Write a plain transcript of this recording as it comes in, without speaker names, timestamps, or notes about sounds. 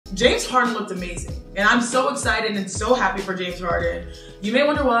James Harden looked amazing. And I'm so excited and so happy for James Harden. You may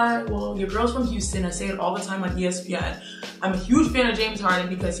wonder why. Well, your girl's from Houston. I say it all the time on ESPN. I'm a huge fan of James Harden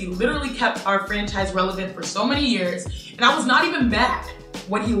because he literally kept our franchise relevant for so many years. And I was not even mad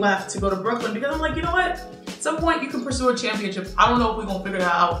when he left to go to Brooklyn because I'm like, you know what? At some point you can pursue a championship. I don't know if we're gonna figure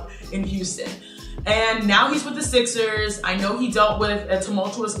that out in Houston. And now he's with the Sixers. I know he dealt with a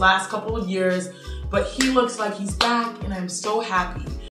tumultuous last couple of years, but he looks like he's back and I'm so happy.